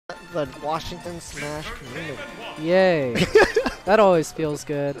the Washington Smash community. Yay. That always feels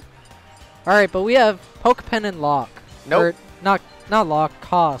good. Alright, but we have Pokepen and Lock. Nope. Or, not Lock,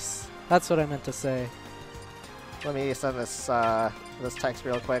 Koss. That's what I meant to say. Let me send this this text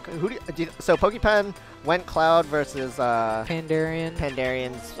real quick. So Pokepen went Cloud versus Pandarian.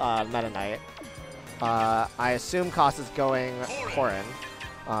 Pandarian's Meta Knight. I assume Koss is going Corrin.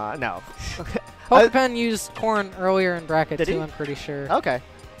 No. Pokepen used Corrin earlier in bracket Did too, he? I'm pretty sure. Okay.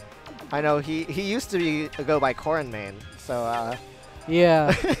 I know he used to go by Corrin main, so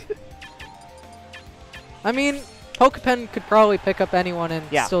Yeah. I mean, Pokepen could probably pick up anyone and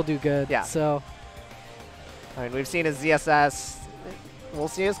still do good. Yeah. So. I mean, we've seen his ZSS. We'll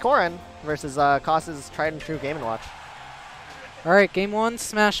see his Corrin versus Koss's tried and true Game & Watch. All right, game 1,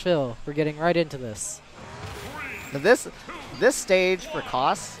 Smashville. We're getting right into this. Now this stage for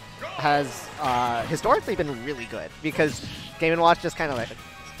Koss has historically been really good because Game & Watch just kind of like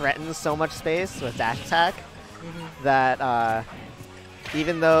threatens so much space with dash attack that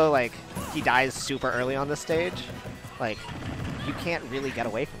even though like he dies super early on this stage, like you can't really get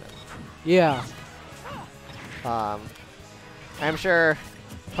away from him. Yeah. I'm sure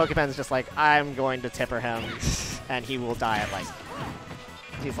Pokepen's just like, I'm going to tipper him, and he will die at like,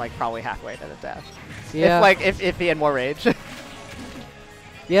 he's like probably halfway to the death. Yeah. If he had more rage.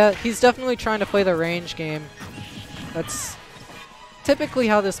 Yeah, he's definitely trying to play the range game. That's typically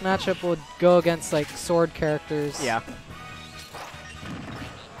how this matchup would go against like sword characters. Yeah.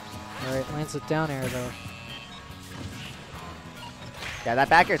 Alright, lands with down air though. Yeah, that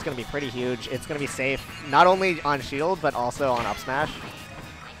back air is going to be pretty huge. It's going to be safe, not only on shield, but also on up smash.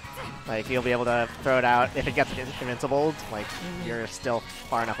 Like, you'll be able to throw it out. If it gets invincible, like, you're still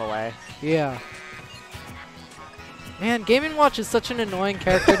far enough away. Yeah. Man, Game & Watch is such an annoying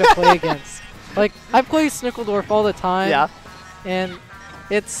character to play against. Like, I play Snickledorf all the time. Yeah. And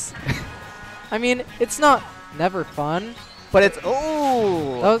it's... I mean, it's not never fun. But it's...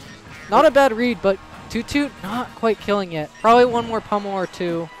 Ooh! Not a bad read, but Toot Toot not quite killing yet. Probably one more pummel or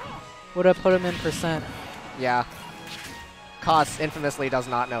two would have put him in percent. Yeah. Koss infamously does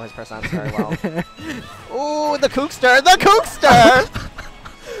not know his percents very well. Ooh, the Kookster! The Kookster!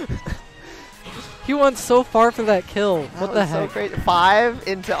 He went so far for that kill. What the heck? So crazy.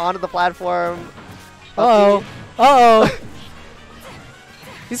 5 onto the platform. Uh-oh. Uh-oh.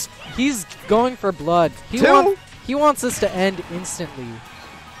 He's going for blood. He wants this to end instantly.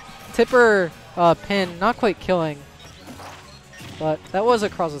 Tipper pin, not quite killing. But that was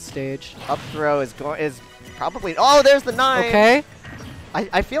across the stage. Up throw is probably... Oh, there's the 9! Okay.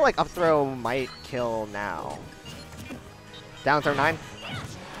 I feel like up throw might kill now. Down throw 9.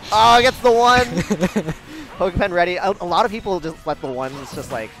 Oh, gets the 1! Pokepen ready. A lot of people just let the 1s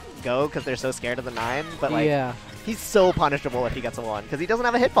just like go because they're so scared of the 9. But like, he's so punishable if he gets a 1 because he doesn't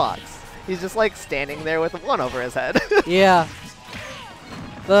have a hitbox. He's just like standing there with a 1 over his head. Yeah.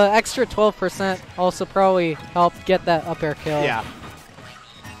 The extra 12% also probably helped get that up air kill. Yeah.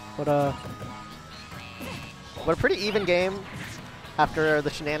 But a pretty even game after the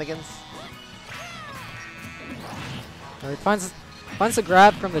shenanigans. He finds a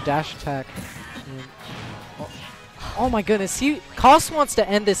grab from the dash attack. Oh my goodness, Koss wants to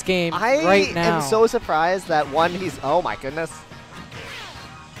end this game right now. I am so surprised that oh my goodness.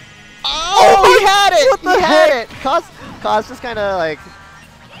 Oh, he had it! What the heck? Koss just kind of like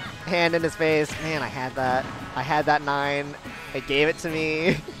hand in his face. Man, I had that 9. It gave it to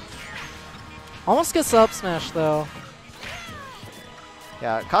me. Almost gets the up smash though.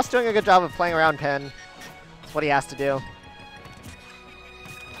 Yeah, Koss doing a good job of playing around pin. That's what he has to do.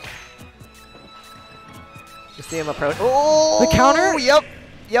 You see him approach. Oh! The counter? Yep.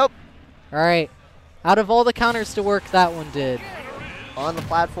 All right. Out of all the counters to work, that one did. On the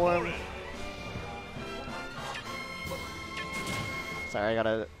platform. Sorry,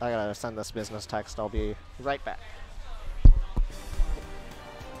 I gotta send this business text. I'll be right back.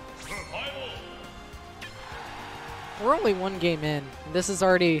 We're only one game in. This is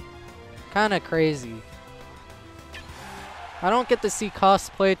already kind of crazy. I don't get to see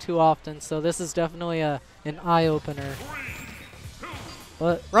Koss play too often, so this is definitely an eye-opener.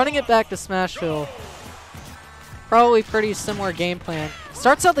 But running it back to Smashville, probably pretty similar game plan.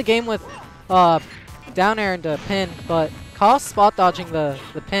 Starts out the game with down air into pin, but Koss spot dodging the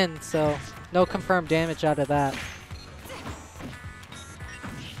pin, so no confirmed damage out of that.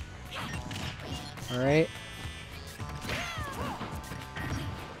 Alright.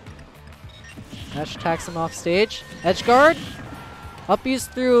 Dash attacks him off stage. Edge guard. Up B's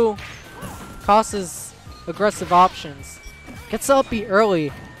through Koss's aggressive options. Gets the up B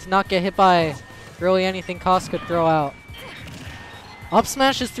early to not get hit by really anything Koss could throw out. Up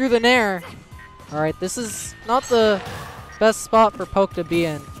smash is through the nair. Alright, this is not the best spot for Poke to be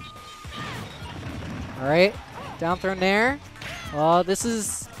in. Alright, down throw nair. This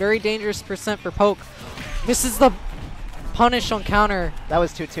is very dangerous percent for Poke. Misses the punish on counter. That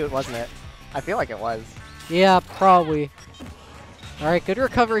was 2-2, wasn't it? I feel like it was. Yeah, probably. Alright, good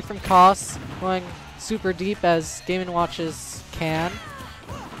recovery from Koss. Going super deep as Game & Watches can.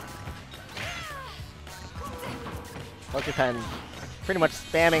 Pokepen pretty much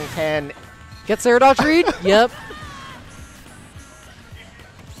spamming pin. Gets air dodge read? Yep.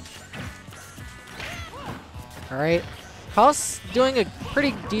 Alright. Koss doing a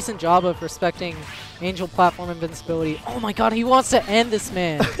pretty decent job of respecting Angel platform invincibility. Oh my god, he wants to end this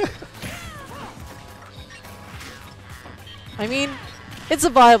man. I mean, it's a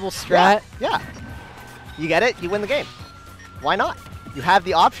viable strat. Yeah. You get it, you win the game. Why not? You have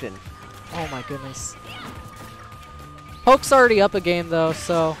the option. Oh my goodness. Poke's already up a game though,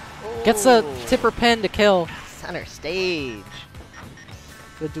 so gets a tipper pen to kill. Center stage.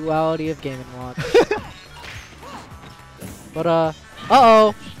 The duality of Game & Watch. But,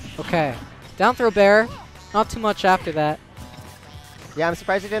 uh-oh. Okay. Down throw bear. Not too much after that. Yeah, I'm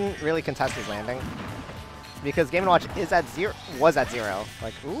surprised he didn't really contest his landing. Because Game & Watch is at was at 0.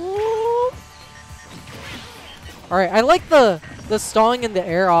 Like, ooh. Alright, I like the stalling in the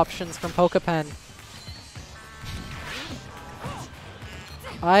air options from Pokepen.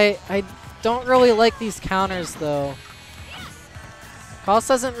 I don't really like these counters though. Koss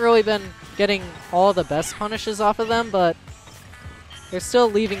hasn't really been getting all the best punishes off of them, but they're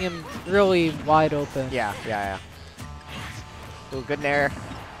still leaving him really wide open. Yeah. Ooh, good nair.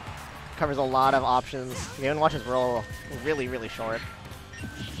 Covers a lot of options. Game & Watch's roll really, really short.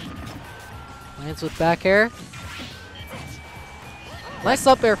 Lands with back air. Nice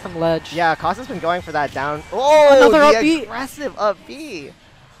up air from ledge. Yeah, Koss has been going for that down. Oh, another up B. Aggressive up B.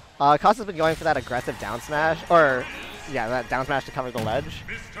 Koss has been going for that aggressive down smash, or yeah, that down smash to cover the ledge,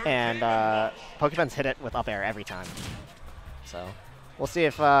 and Pokepen's hit it with up air every time. So we'll see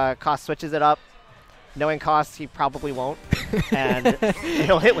if Koss switches it up. Knowing Koss, he probably won't, and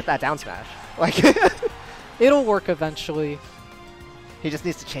he'll hit with that down smash. Like it'll work eventually. He just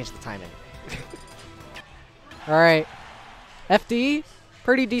needs to change the timing. All right. FD,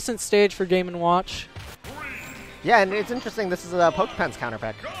 pretty decent stage for Game & Watch. Yeah, and it's interesting. This is a Pokepen's counter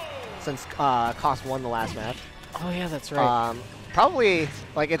pick, since Koss won the last match. Oh yeah, that's right. Probably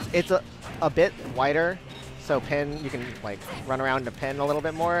like it's a bit wider, so pin you can like run around to pin a little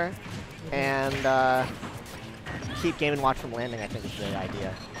bit more, and keep Game & Watch from landing. I think is the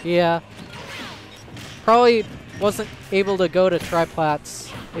idea. Yeah. Probably wasn't able to go to triplats,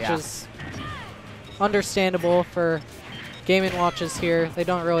 which is understandable for Game & Watches here. They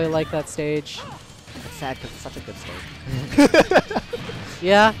don't really like that stage. It's sad because it's such a good stage.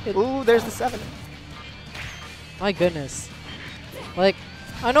 Yeah. Ooh, there's the 7. My goodness. Like,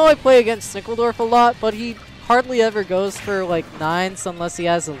 I know I play against Snickledorf a lot, but he hardly ever goes for like 9s unless he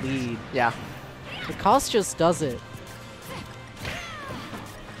has a lead. Yeah. The Koss just does it.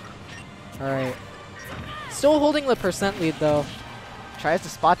 Alright. Still holding the percent lead though. Tries to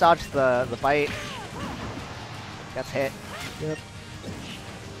spot dodge the bite. Gets hit. Yep.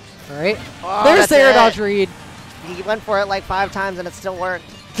 Alright. Oh, there's the air dodge read. He went for it like 5 times and it still worked.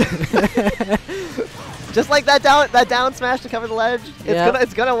 Just like that down smash to cover the ledge.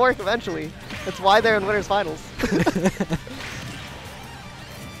 It's gonna work eventually. That's why they're in winners finals.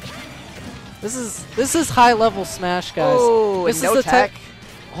 This is high level smash, guys. Oh, this no is the tech.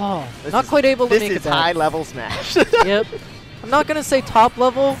 Oh, not quite able to make it. This is high level smash. Yep. I'm not gonna say top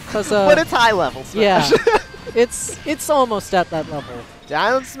level because but it's high level smash. Yeah. it's almost at that level.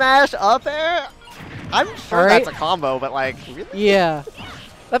 Down smash, up air. I'm sure that's a combo, but like really? Yeah.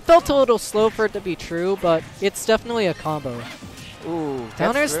 That felt a little slow for it to be true, but it's definitely a combo. Ooh,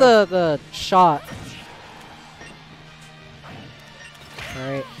 down there's the shot.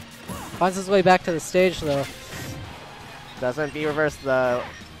 Alright. Finds his way back to the stage though. Doesn't B reverse the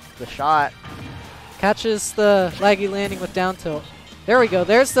shot. Catches the laggy landing with down tilt. There we go.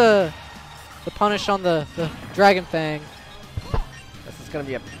 There's the punish on the Dragon Fang. This is gonna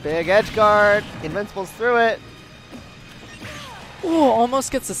be a big edge guard. Invincible's through it. Ooh,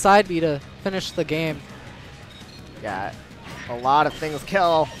 almost gets a side B to finish the game. Yeah, a lot of things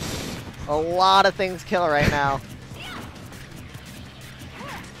kill. A lot of things kill right now.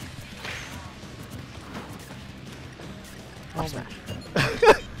 Oh smash.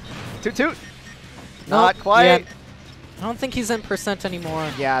 Toot. Not quite. Yeah. I don't think he's in percent anymore.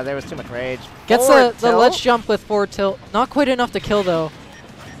 Yeah, there was too much rage. Gets the ledge jump with forward tilt. Not quite enough to kill though.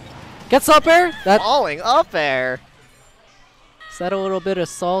 Gets up air. Falling up air. Is that a little bit of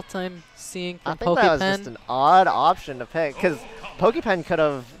salt I'm seeing from I think that was just Pokepen? an odd option to pick, because Pokepen could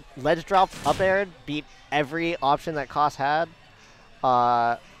have ledge dropped, up aired, beat every option that Koss had.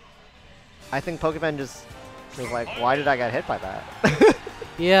 I think Pokepen just was like, why did I get hit by that?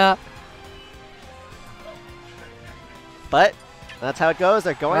 Yeah. But that's how it goes.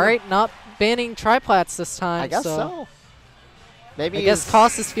 They're going. All right, not banning triplats this time. I guess so. Maybe I guess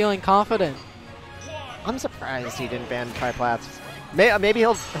Koss is feeling confident. I'm surprised he didn't ban triplats. Maybe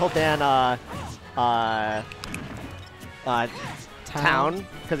he'll ban Town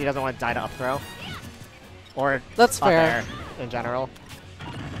because he doesn't want to die to up throw. Or That's up fair. air in general.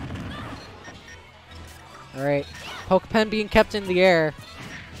 All right, Pokepen being kept in the air.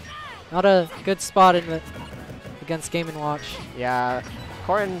 Not a good spot in the against Game & Watch. Yeah,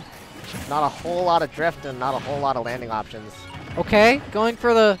 Corrin, not a whole lot of drift and not a whole lot of landing options. Okay, going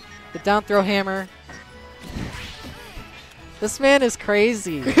for the down throw hammer. This man is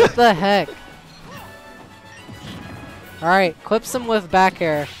crazy. What the heck? All right, clips him with back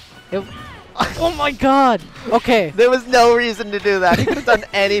air. Oh my god! Okay. There was no reason to do that. He could have done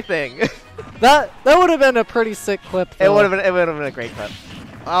anything. That would have been a pretty sick clip. It would have been a great clip.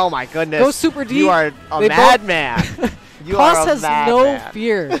 Oh my goodness. Go super deep. You are a madman. You Koss are a has madman. no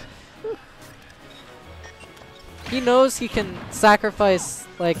fear. He knows he can sacrifice,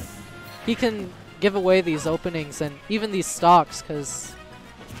 like, he can give away these openings and even these stocks because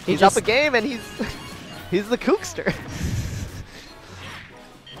he's up a game and he's the kookster.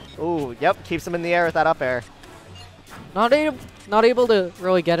 Ooh, yep, keeps him in the air with that up air. Not able to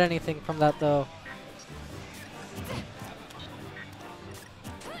really get anything from that though.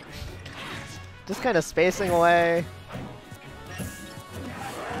 Just kind of spacing away.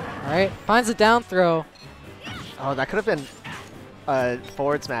 Alright, finds a down throw. Oh, that could have been a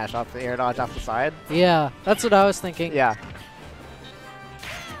forward smash off the air dodge off the side. Yeah, that's what I was thinking. Yeah.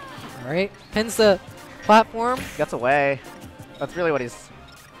 Alright, pins the platform. Gets away. That's really what he's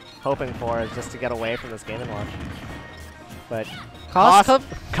hoping for, is just to get away from this Game & Watch. But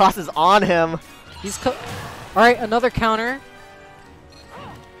Koss is on him. Alright, another counter.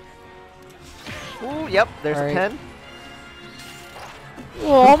 Ooh, yep, there's a pin. Ooh,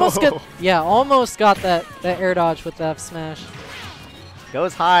 almost almost got that air dodge with the F smash.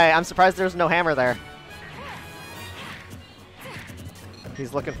 Goes high. I'm surprised there's no hammer there.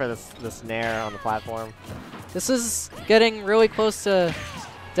 He's looking for this nair on the platform. This is getting really close to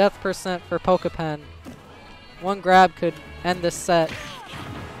death percent for Pokepen. One grab could end this set.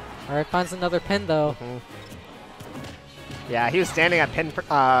 Alright, finds another pin though. Yeah, he was standing at pin.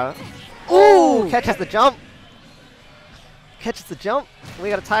 Ooh! Catches the jump. Catches the jump. We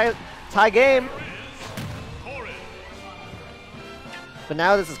got a tie game. But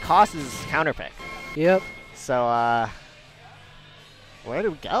now this is Koss's counter pick. Yep. So, where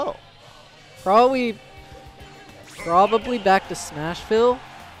do we go? Probably back to Smashville.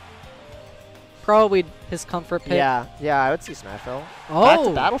 Probably his comfort pick. Yeah, I would see Smashville. Oh. Back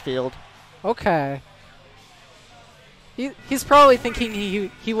to Battlefield. Okay. He's probably thinking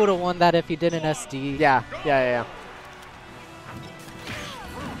he would have won that if he did an SD. Yeah.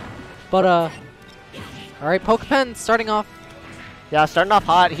 But all right, Pokepen starting off. Yeah, starting off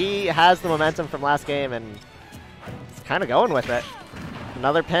hot. He has the momentum from last game and he's kind of going with it.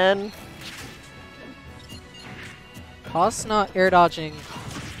 Another pin. Koss not air dodging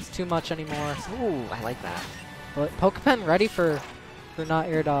too much anymore. Ooh, I like that. But Pokepen ready for not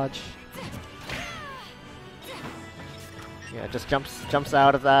air dodge. Yeah, just jumps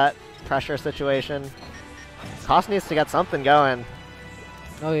out of that pressure situation. Koss needs to get something going.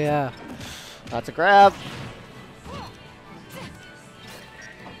 Oh yeah. That's a grab.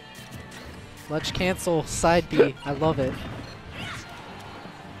 Ledge cancel side B. I love it.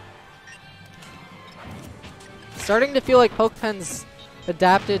 Starting to feel like Pokepen's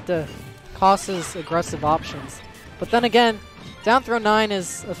adapted to Koss's aggressive options. But then again, down throw 9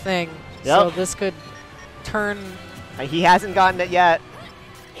 is a thing. Yep. So this could turn. He hasn't gotten it yet.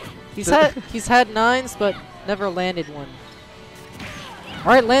 He's had 9s but never landed one.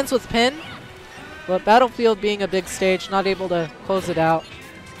 Alright, lands with pin. But Battlefield being a big stage, not able to close it out.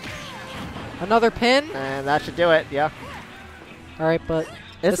 Another pin. And that should do it, yeah. Alright, but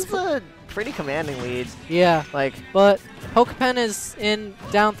this is a pretty commanding lead. Yeah. Like, but Pokepen is in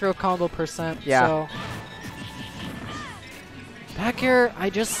down throw combo percent. Yeah. So back air, I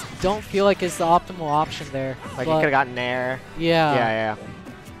just don't feel like is the optimal option there. Like he could have gotten air. Yeah.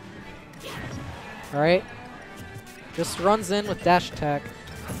 Yeah. Alright. Just runs in with dash attack.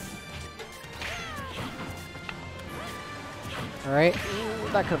 Alright.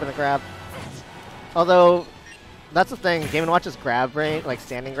 That could have been a grab. Although, That's the thing. Game & Watch's grab rate, like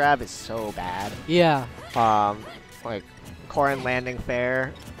standing grab, is so bad. Yeah. Like Corrin landing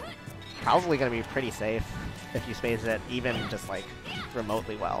fair, probably gonna be pretty safe if you space it even just like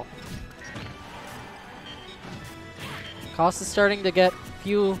remotely well. Koss is starting to get a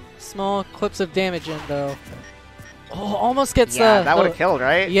few small clips of damage in though. Oh, almost gets that would have killed,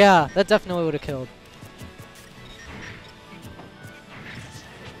 right? Yeah, that definitely would have killed.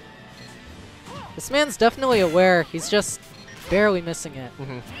 This man's definitely aware. He's just barely missing it.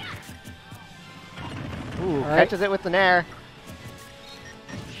 Ooh, catches it with the nair.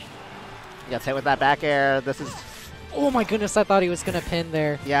 Gets hit with that back air. This is... Oh my goodness, I thought he was going to pin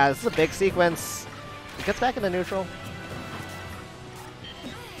there. Yeah, this is a big sequence. He gets back into neutral.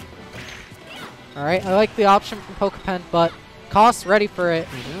 Alright, I like the option from Pokepen, but Koss ready for it.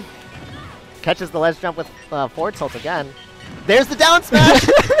 Catches the ledge jump with forward tilt again. There's the down smash!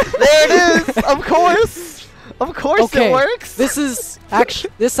 There it is! Of course! Of course it works!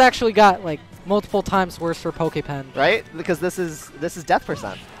 This actually got like multiple times worse for Pokepen. Right? Because this is death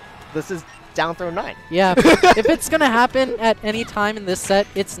percent. This is down throw 9. Yeah, if it's gonna happen at any time in this set,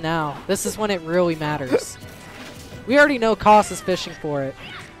 it's now. This is when it really matters. We already know Koss is fishing for it.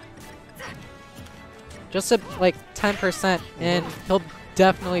 Just at like 10%, and he'll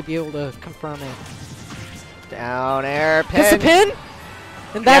definitely be able to confirm it. Down air pin. Gets a pin,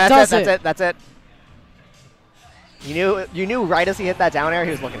 and that does it. That's it. You knew right as he hit that down air,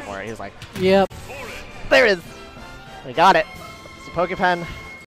 he was looking for it. He was like, "Yep, there it is. We got it." So Pokepen